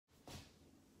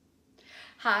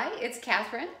Hi, it's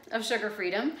Catherine of Sugar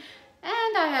Freedom,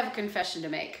 and I have a confession to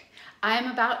make. I'm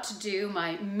about to do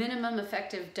my minimum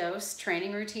effective dose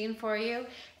training routine for you,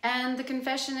 and the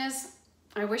confession is,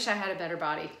 I wish I had a better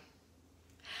body.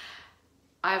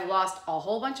 I've lost a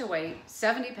whole bunch of weight,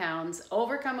 70 pounds,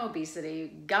 overcome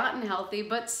obesity, gotten healthy,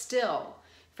 but still,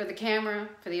 for the camera,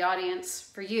 for the audience,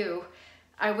 for you,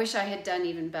 I wish I had done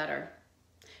even better.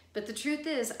 But the truth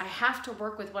is, I have to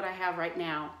work with what I have right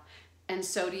now, and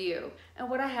so do you. And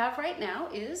what I have right now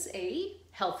is a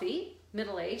healthy,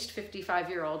 middle-aged,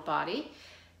 55-year-old body,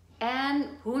 and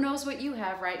who knows what you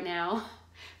have right now,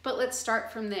 but let's start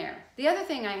from there. The other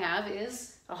thing I have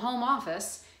is a home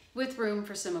office with room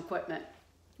for some equipment,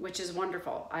 which is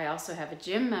wonderful. I also have a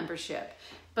gym membership.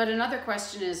 But another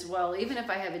question is, well, even if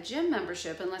I have a gym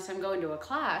membership, unless I'm going to a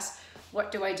class,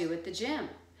 what do I do at the gym?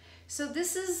 So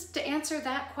this is to answer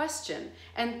that question.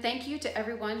 And thank you to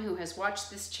everyone who has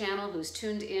watched this channel, who's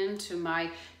tuned in to my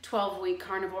 12-week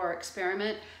carnivore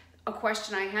experiment. A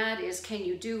question I had is, can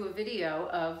you do a video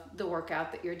of the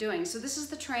workout that you're doing? So this is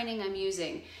the training I'm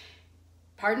using.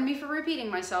 Pardon me for repeating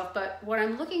myself, but what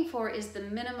I'm looking for is the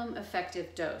minimum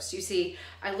effective dose. You see,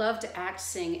 I love to act,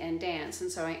 sing, and dance,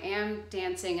 and so I am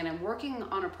dancing and I'm working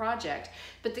on a project,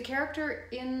 but the character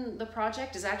in the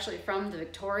project is actually from the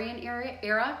Victorian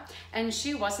era, and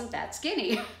she wasn't that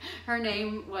skinny. Her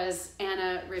name was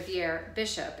Anna Riviere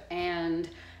Bishop, and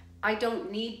I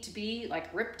don't need to be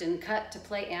like ripped and cut to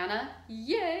play Anna.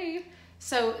 Yay!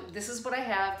 So this is what I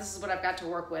have, this is what I've got to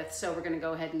work with, so we're gonna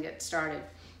go ahead and get started.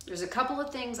 There's a couple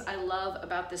of things I love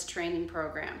about this training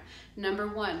program. Number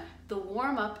one, the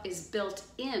warm-up is built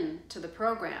into the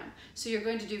program. So you're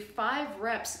going to do 5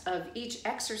 reps of each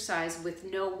exercise with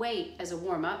no weight as a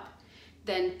warm-up,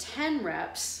 then 10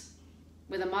 reps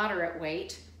with a moderate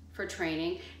weight for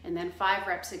training, and then 5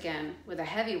 reps again with a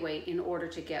heavy weight in order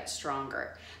to get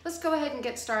stronger. Let's go ahead and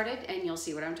get started and you'll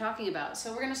see what I'm talking about.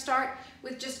 So we're gonna start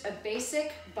with just a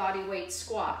basic body weight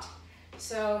squat.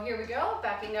 So here we go,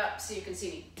 backing up so you can see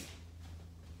me.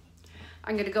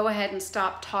 I'm gonna go ahead and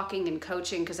stop talking and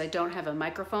coaching because I don't have a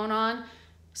microphone on.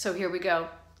 So here we go,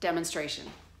 demonstration.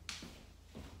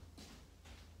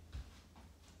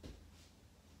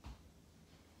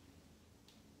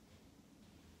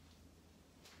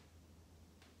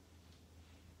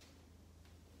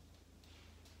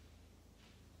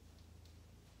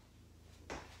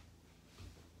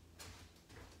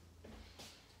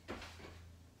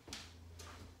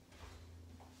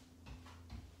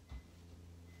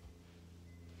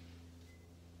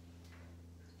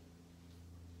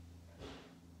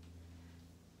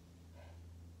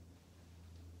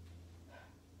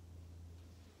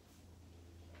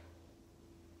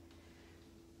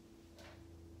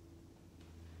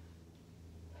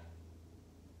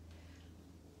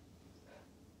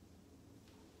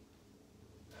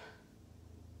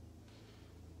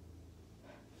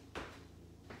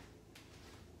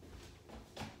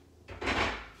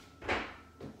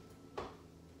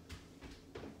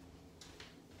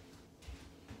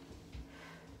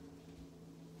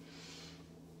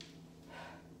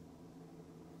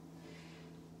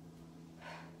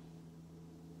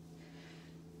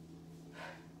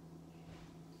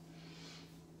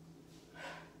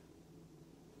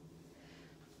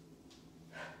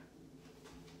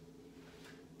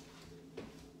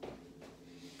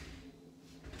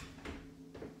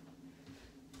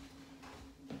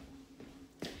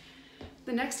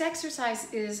 The next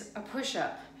exercise is a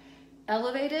push-up.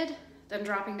 Elevated, then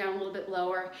dropping down a little bit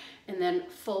lower, and then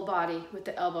full body with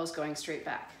the elbows going straight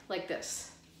back, like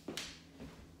this.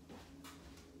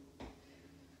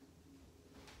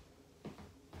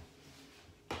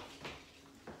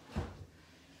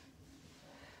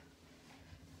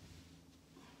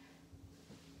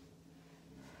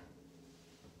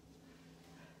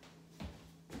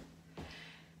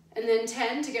 And then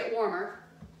 10 to get warmer.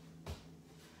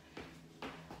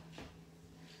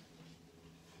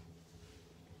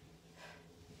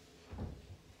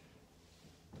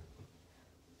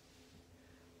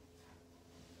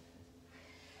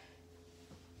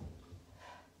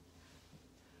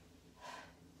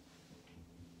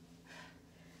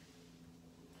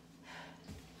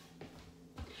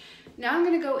 Now I'm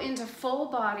going to go into full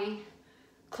body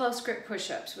close grip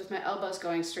push-ups with my elbows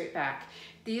going straight back.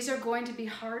 These are going to be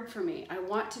hard for me. I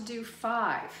want to do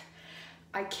 5.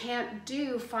 I can't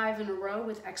do 5 in a row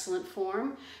with excellent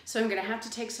form, so I'm going to have to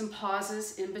take some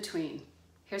pauses in between.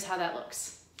 Here's how that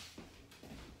looks.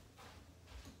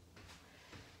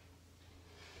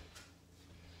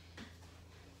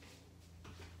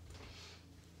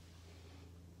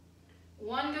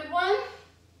 One good one.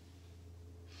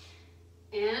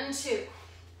 And 2.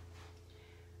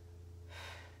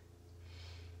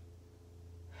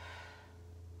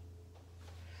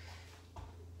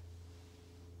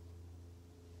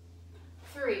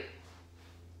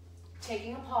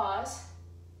 taking a pause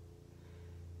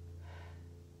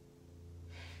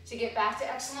to get back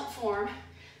to excellent form.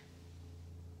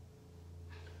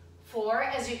 4,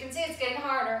 as you can see, it's getting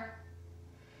harder.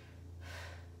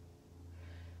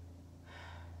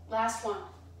 Last one.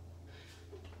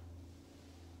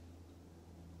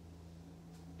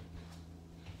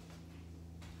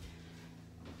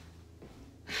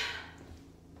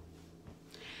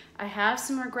 I have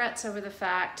some regrets over the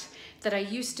fact that I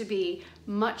used to be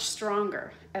much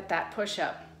stronger at that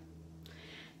push-up.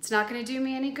 It's not going to do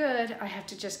me any good. I have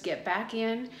to just get back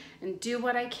in and do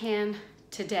what I can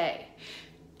today.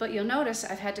 But you'll notice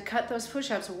I've had to cut those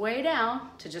push-ups way down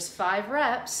to just 5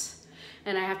 reps,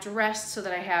 and I have to rest so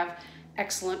that I have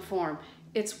excellent form.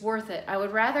 It's worth it. I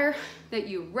would rather that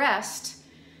you rest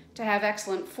to have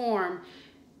excellent form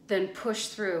than push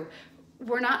through.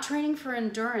 We're not training for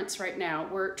endurance right now.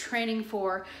 We're training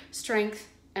for strength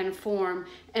and form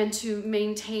and to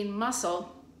maintain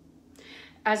muscle.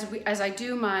 As I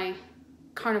do my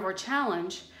carnivore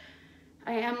challenge,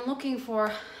 I am looking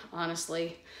for,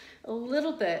 honestly, a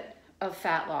little bit of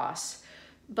fat loss,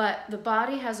 but the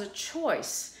body has a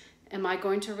choice. Am I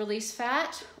going to release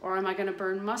fat or am I going to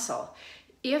burn muscle?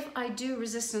 If I do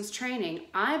resistance training,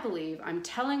 I believe I'm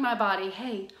telling my body,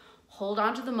 hey, hold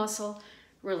on to the muscle,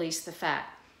 release the fat.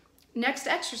 Next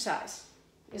exercise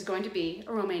is going to be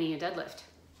a Romanian deadlift.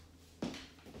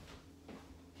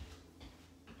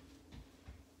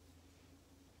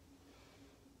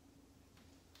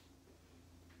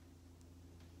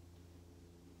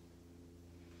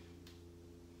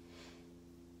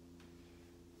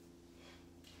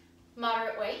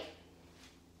 Moderate weight.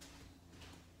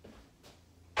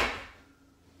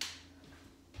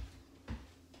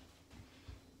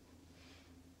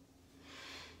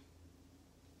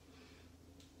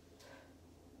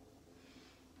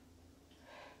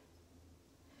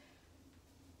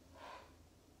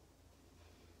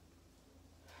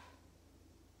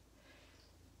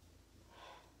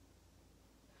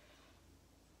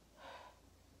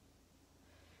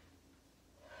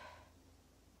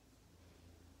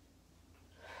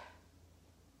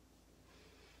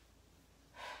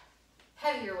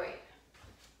 Heavier weight.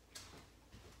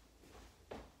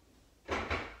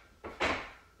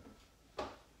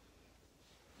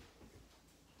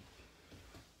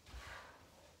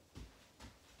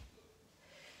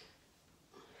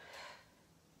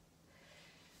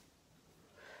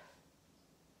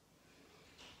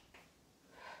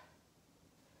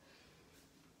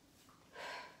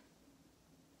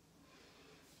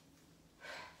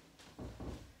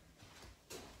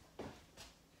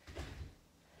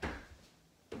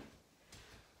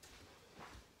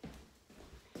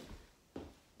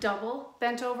 Double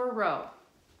bent over row.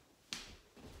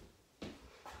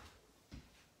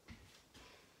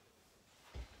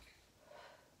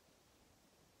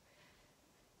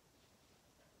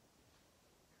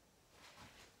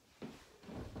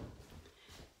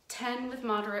 With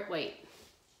moderate weight.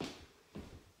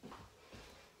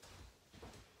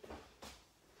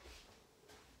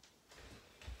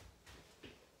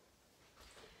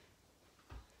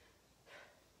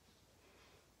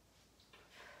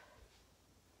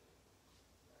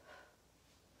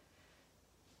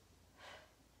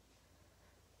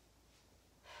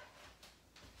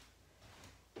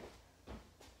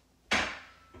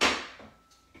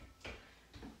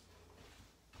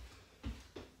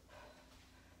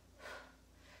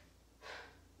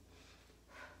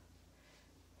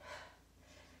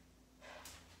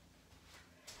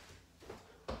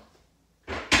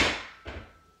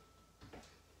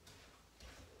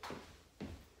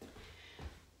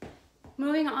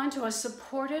 Moving on to a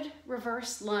supported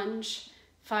reverse lunge,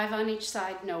 5 on each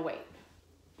side, no weight.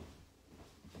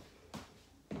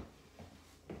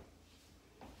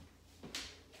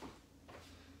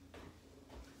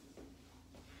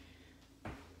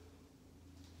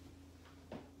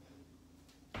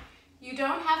 You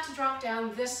don't have to drop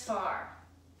down this far.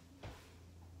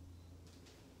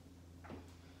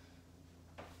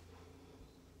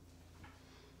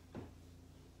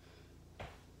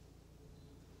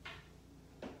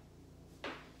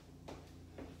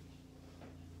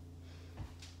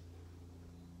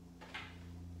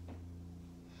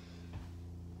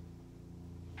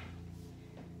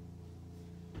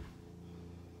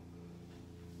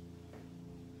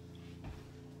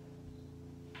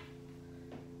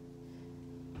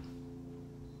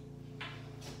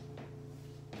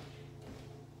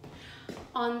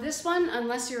 On this one,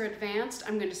 unless you're advanced,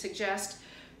 I'm going to suggest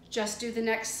just do the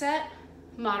next set,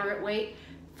 moderate weight,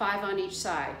 5 on each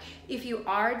side. If you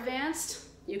are advanced,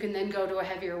 you can then go to a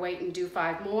heavier weight and do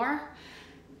 5 more.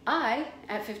 I,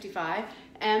 at 55,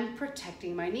 and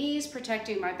protecting my knees,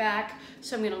 protecting my back.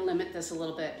 So I'm gonna limit this a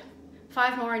little bit.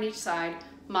 5 more on each side,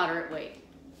 moderate weight.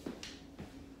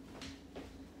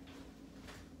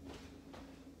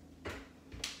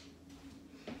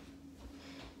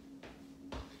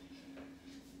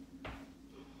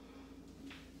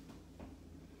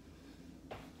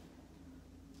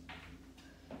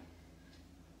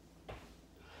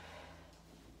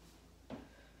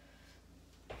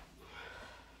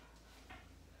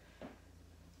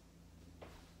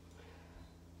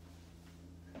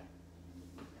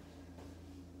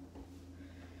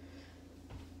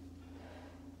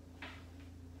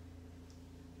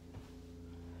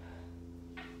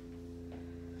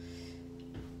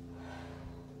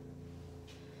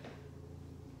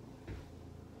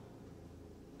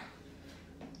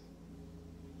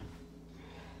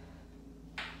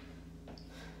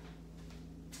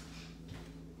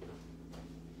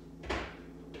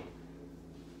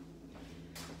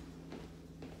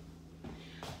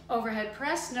 Overhead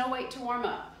press, no weight to warm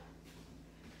up.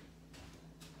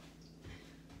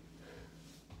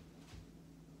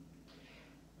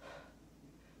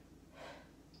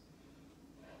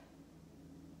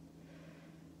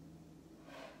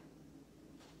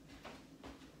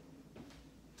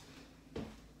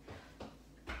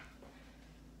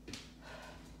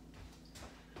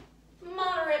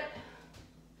 Moderate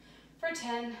for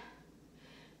 10,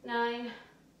 9, 8,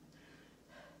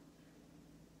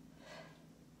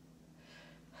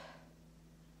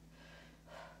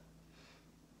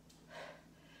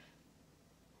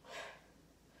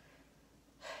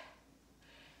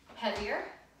 heavier,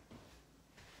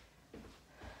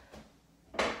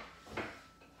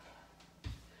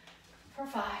 for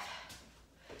 5,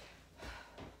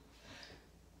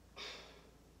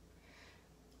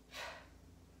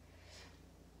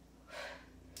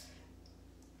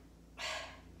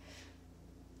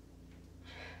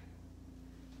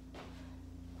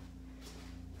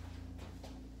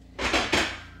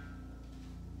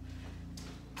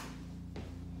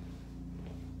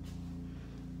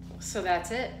 so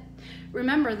that's it.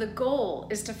 Remember, the goal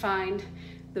is to find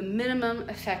the minimum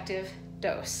effective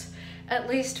dose, at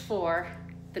least for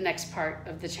the next part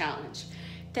of the challenge.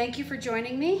 Thank you for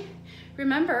joining me.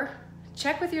 Remember,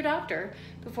 check with your doctor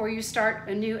before you start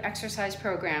a new exercise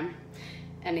program.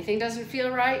 Anything doesn't feel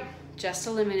right, just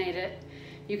eliminate it.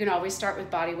 You can always start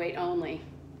with body weight only.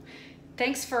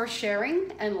 Thanks for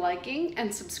sharing and liking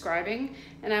and subscribing,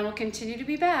 and I will continue to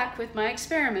be back with my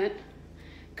experiment,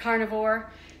 Carnivore,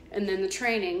 and then the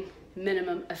training,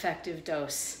 minimum effective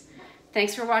dose.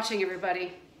 Thanks for watching,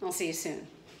 everybody. I'll see you soon.